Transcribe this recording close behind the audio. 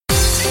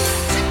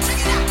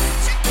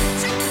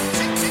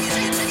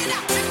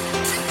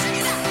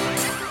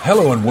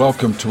Hello and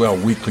welcome to our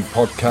weekly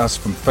podcast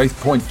from Faith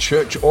Point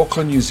Church,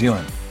 Auckland, New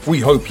Zealand. We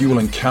hope you will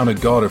encounter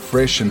God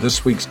afresh in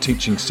this week's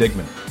teaching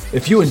segment.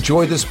 If you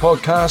enjoy this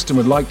podcast and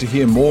would like to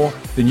hear more,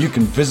 then you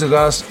can visit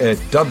us at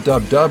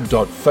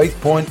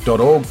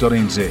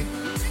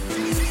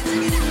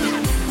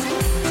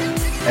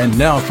www.faithpoint.org.nz. And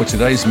now for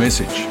today's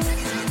message.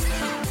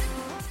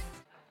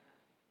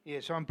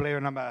 So I'm Blair,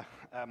 and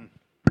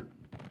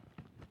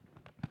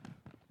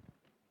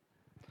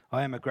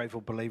I am a grateful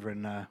believer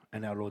in our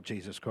Lord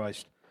Jesus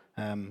Christ.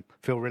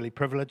 Feel really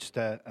privileged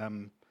to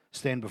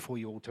stand before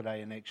you all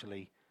today and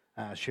actually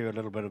share a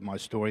little bit of my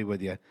story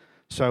with you.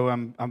 So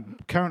I'm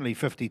currently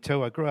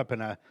 52. I grew up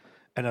in a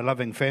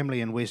loving family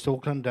in West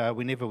Auckland.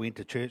 We never went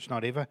to church,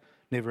 not ever.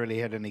 Never really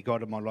had any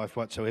God in my life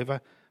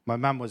whatsoever. My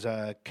mum was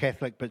a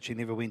Catholic, but she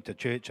never went to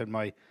church, and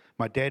my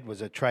dad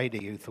was a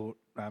tradie who thought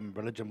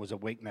religion was a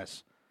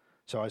weakness.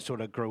 So I sort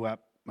of grew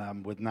up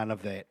with none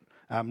of that.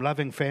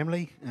 Loving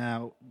family,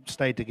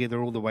 stayed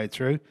together all the way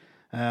through.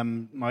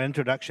 My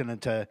introduction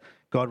into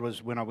God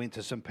was when I went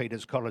to St.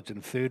 Peter's College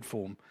in third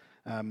form.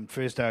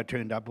 First day I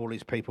turned up, all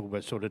these people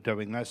were sort of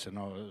doing this, and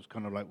I was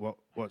kind of like,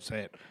 what's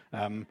that?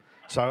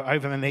 So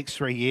over the next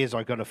 3 years,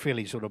 I got a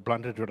fairly sort of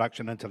blunt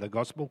introduction into the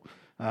gospel.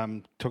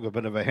 Took a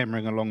bit of a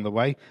hammering along the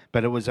way,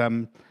 but it was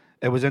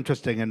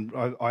interesting, and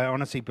I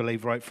honestly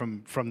believe right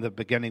from the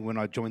beginning when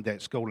I joined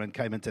that school and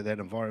came into that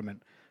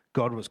environment,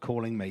 God was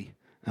calling me.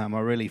 I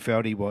really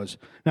felt He was.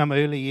 Now, in my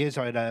early years,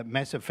 I had a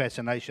massive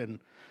fascination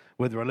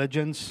with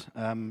religions.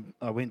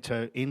 I went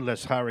to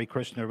endless Hare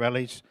Krishna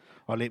rallies.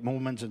 I let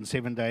Mormons and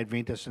Seventh-day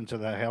Adventists into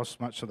the house,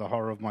 much to the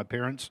horror of my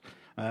parents.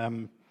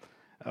 I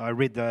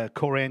read the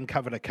Quran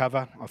cover to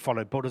cover. I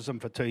followed Buddhism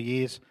for 2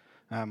 years.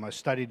 I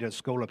studied at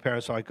School of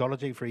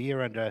Parapsychology for a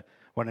year under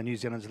one of New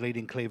Zealand's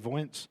leading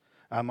clairvoyants.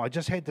 I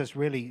just had this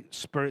really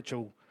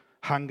spiritual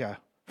hunger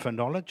for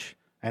knowledge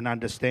and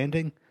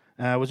understanding.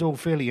 It was all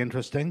fairly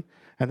interesting,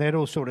 and that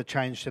all sort of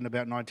changed in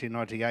about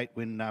 1998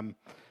 when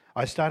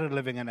I started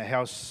living in a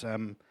house.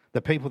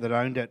 The people that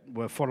owned it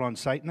were full-on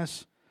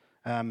Satanists,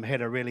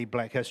 had a really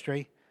black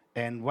history,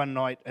 and one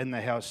night in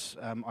the house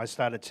I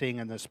started seeing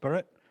in the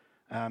spirit.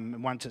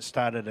 And once it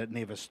started, it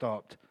never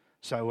stopped.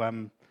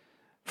 So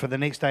for the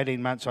next 18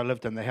 months I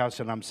lived in the house,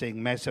 and I'm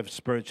seeing massive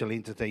spiritual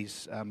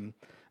entities,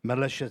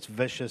 malicious,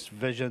 vicious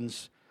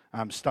visions,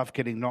 stuff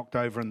getting knocked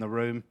over in the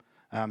room.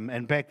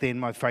 And back then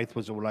my faith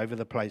was all over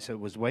the place.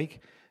 It was weak,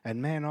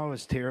 and man, I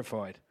was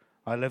terrified.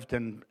 I lived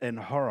in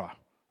horror.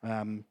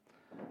 And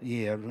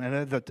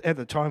at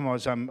the time I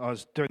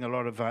was doing a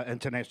lot of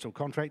international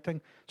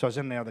contracting, so I was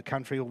in the other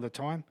country all the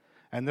time.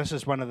 And this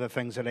is one of the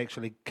things that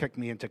actually kicked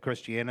me into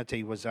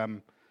Christianity. Was I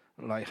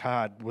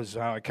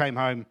came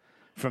home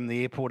from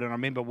the airport, and I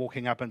remember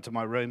walking up into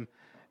my room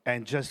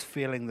and just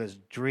feeling this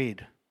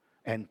dread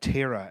and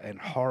terror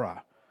and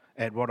horror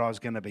at what I was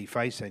going to be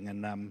facing.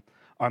 And I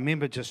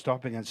remember just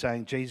stopping and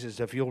saying, Jesus,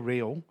 if you're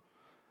real,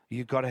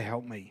 you got to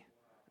help me.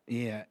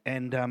 Yeah,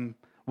 and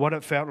what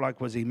it felt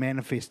like was He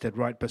manifested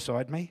right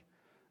beside me,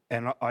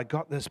 and I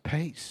got this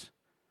peace,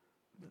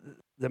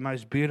 the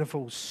most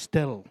beautiful,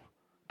 still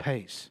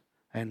peace,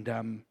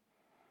 and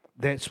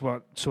that's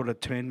what sort of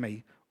turned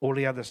me. All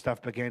the other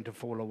stuff began to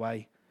fall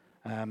away.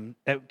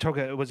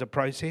 It was a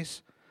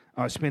process.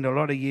 I spent a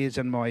lot of years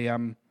in my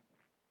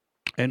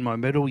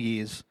middle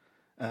years,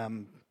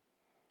 in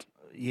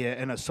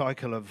a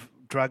cycle of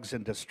drugs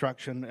and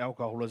destruction,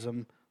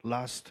 alcoholism,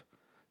 lust,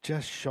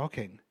 just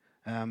shocking.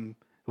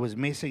 It was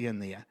messy in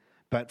there.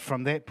 But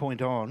from that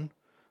point on,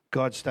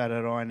 God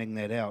started ironing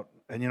that out.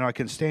 And, I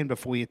can stand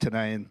before you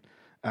today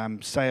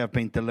and say I've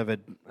been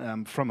delivered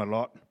from a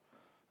lot.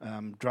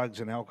 Drugs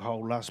and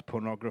alcohol, lust,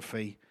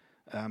 pornography.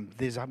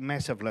 There's a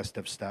massive list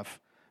of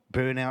stuff.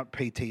 Burnout,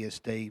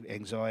 PTSD,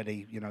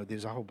 anxiety,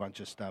 there's a whole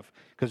bunch of stuff.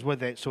 Because with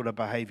that sort of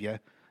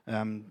behaviour,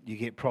 you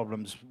get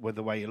problems with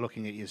the way you're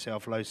looking at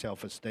yourself, low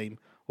self-esteem,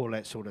 all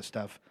that sort of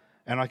stuff.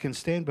 And I can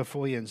stand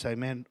before you and say,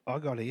 man, I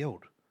got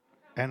healed.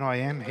 And I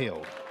am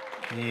healed.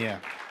 Yeah.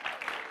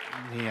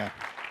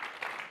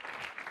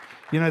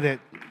 You know that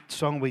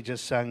song we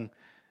just sang,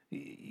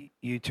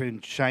 you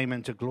turned shame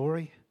into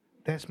glory?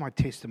 That's my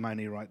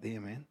testimony right there,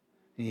 man.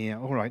 Yeah,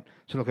 all right.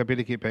 So look, I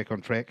better get back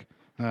on track.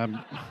 So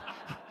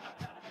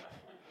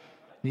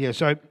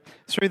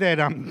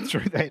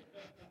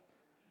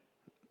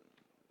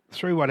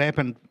through what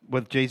happened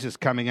with Jesus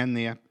coming in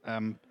there,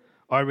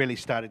 I really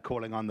started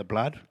calling on the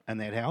blood in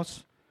that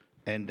house,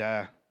 and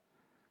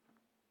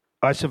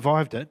I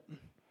survived it.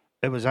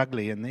 It was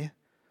ugly in there,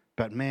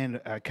 but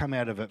man, I come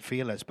out of it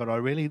fearless. But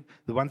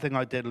the one thing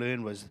I did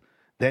learn was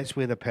that's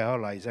where the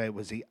power lays. It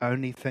was the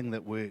only thing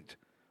that worked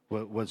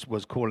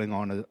was calling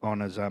on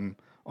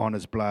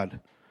his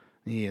blood.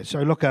 Yeah.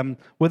 So look,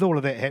 with all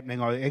of that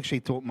happening, I actually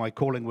thought my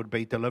calling would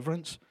be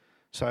deliverance.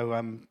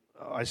 So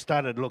I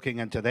started looking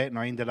into that, and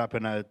I ended up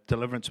in a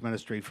deliverance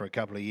ministry for a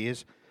couple of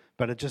years,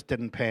 but it just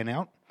didn't pan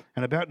out.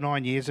 And about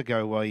 9 years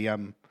ago,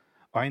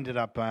 I ended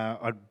up,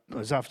 I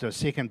was after a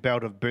second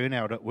bout of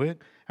burnout at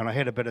work, and I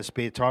had a bit of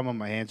spare time on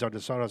my hands. I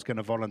decided I was going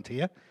to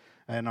volunteer.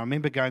 And I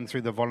remember going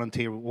through the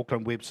Volunteer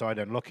Auckland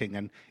website and looking,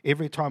 and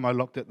every time I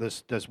looked at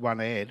this one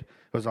ad, it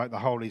was like the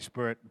Holy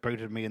Spirit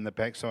booted me in the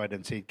backside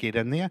and said, get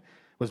in there.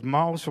 It was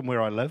miles from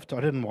where I lived.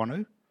 I didn't want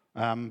to,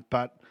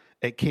 but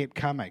it kept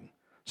coming.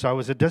 So it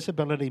was a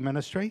disability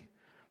ministry.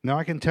 Now,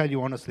 I can tell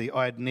you honestly,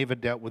 I had never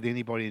dealt with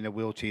anybody in a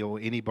wheelchair or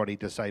anybody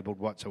disabled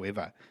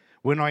whatsoever.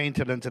 When I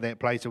entered into that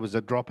place, it was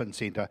a drop-in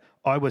centre.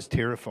 I was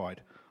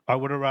terrified. I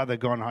would have rather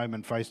gone home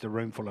and faced a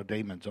room full of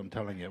demons, I'm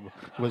telling you.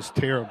 It was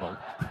terrible.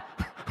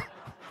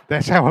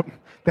 That's how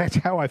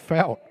I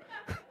felt.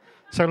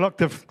 So look,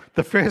 the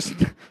first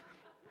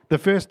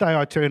day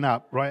I turn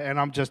up, right, and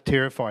I'm just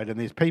terrified, and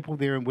there's people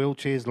there in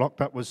wheelchairs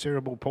locked up with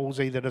cerebral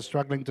palsy that are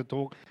struggling to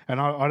talk,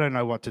 and I don't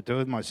know what to do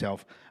with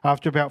myself.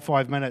 After about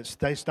 5 minutes,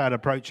 they start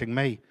approaching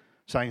me,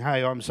 saying,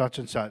 hey, I'm such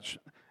and such.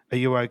 Are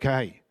you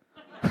okay?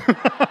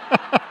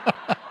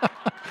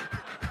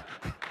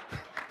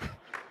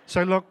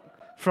 So look,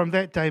 from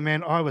that day,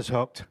 man, I was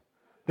hooked.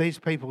 These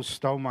people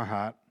stole my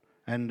heart.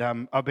 And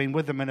I've been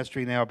with the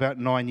ministry now about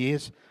 9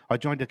 years. I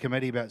joined a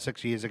committee about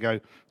 6 years ago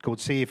called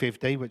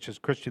CFFD, which is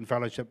Christian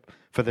Fellowship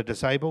for the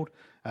Disabled.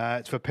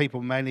 It's for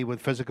people mainly with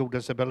physical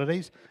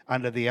disabilities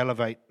under the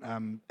Elevate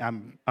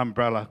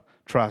umbrella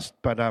trust.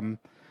 But,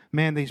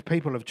 man, these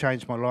people have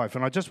changed my life.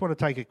 And I just want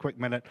to take a quick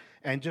minute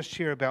and just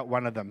share about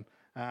one of them.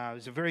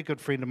 There's a very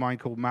good friend of mine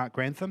called Mark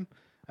Grantham.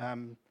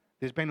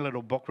 There's been a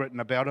little book written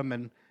about him,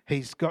 and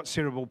he's got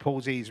cerebral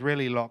palsy. He's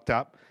really locked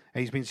up.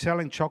 He's been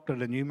selling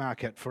chocolate in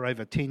Newmarket for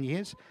over 10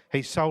 years.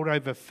 He's sold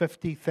over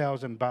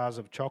 50,000 bars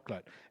of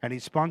chocolate, and he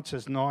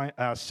sponsors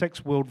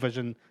 6 World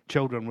Vision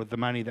children with the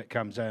money that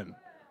comes in.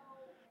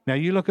 Now,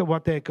 you look at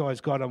what that guy's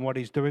got and what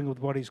he's doing with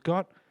what he's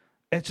got,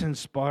 it's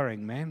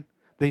inspiring, man.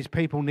 These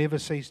people never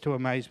cease to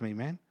amaze me,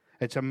 man.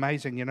 It's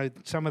amazing, you know,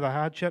 some of the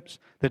hardships,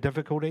 the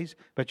difficulties,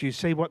 but you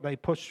see what they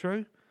push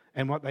through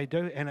and what they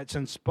do, and it's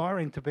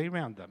inspiring to be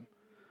around them.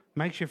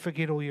 Makes you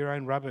forget all your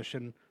own rubbish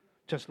and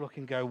just look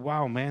and go,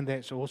 wow, man,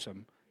 that's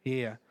awesome.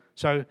 Yeah.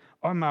 So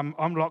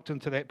I'm locked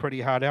into that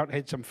pretty hard out.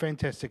 Had some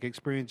fantastic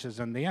experiences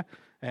in there.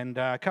 And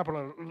a couple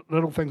of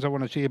little things I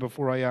want to share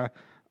before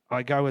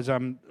I go is,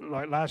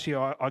 like last year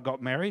I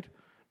got married.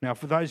 Now,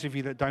 for those of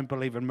you that don't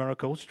believe in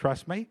miracles,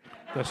 trust me,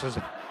 this is...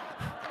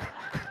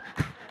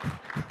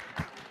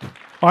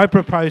 I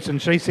proposed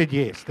and she said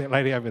yes, that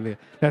lady over there.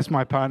 That's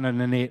my partner,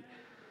 Nanette.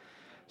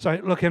 So,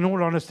 look, in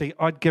all honesty,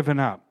 I'd given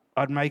up.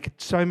 I'd make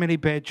so many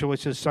bad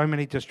choices, so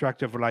many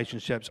destructive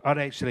relationships. I'd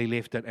actually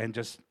left it and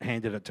just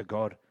handed it to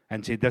God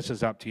and said, this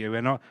is up to you.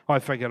 And I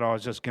figured I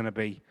was just going to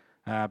be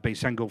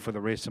single for the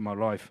rest of my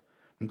life.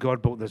 And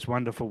God brought this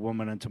wonderful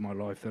woman into my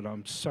life that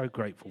I'm so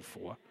grateful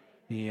for.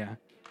 Yeah.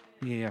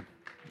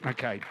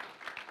 Okay.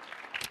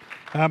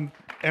 And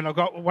I've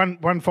got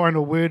one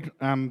final word.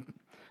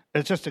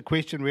 It's just a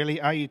question,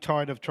 really. Are you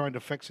tired of trying to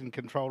fix and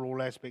control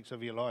all aspects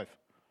of your life?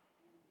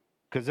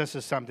 Because this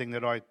is something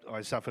that I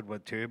suffered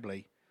with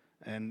terribly.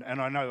 And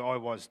I know I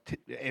was,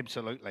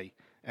 absolutely.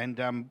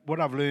 And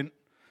what I've learned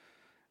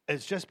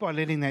is just by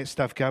letting that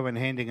stuff go and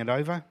handing it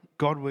over,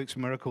 God works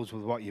miracles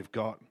with what you've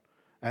got.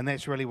 And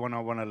that's really what I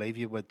want to leave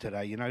you with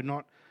today. You know,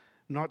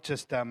 not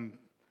just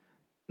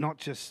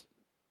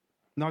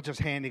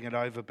handing it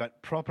over,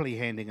 but properly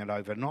handing it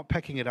over. Not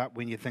picking it up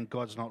when you think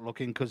God's not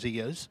looking, because He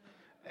is.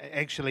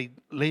 Actually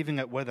leaving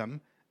it with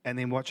Him and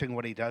then watching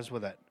what He does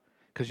with it.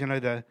 Because, you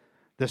know, the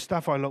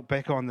stuff I look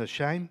back on, the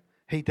shame,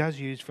 He does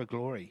use for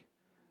glory.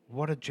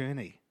 What a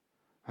journey.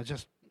 I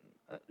just,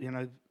 you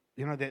know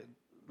that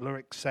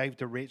lyric, saved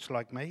a wretch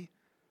like me?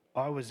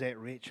 I was that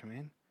wretch,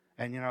 man.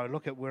 And, you know,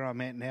 look at where I'm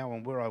at now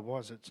and where I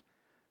was.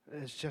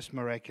 It's just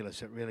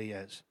miraculous. It really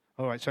is.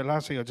 All right, so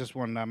lastly, I just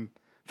want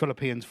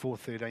Philippians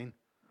 4:13.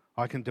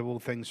 I can do all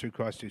things through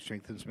Christ who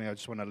strengthens me. I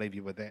just want to leave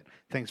you with that.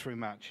 Thanks very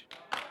much.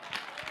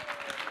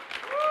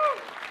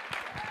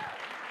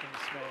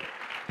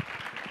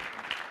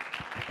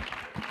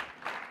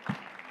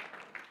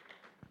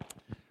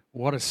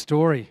 What a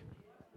story.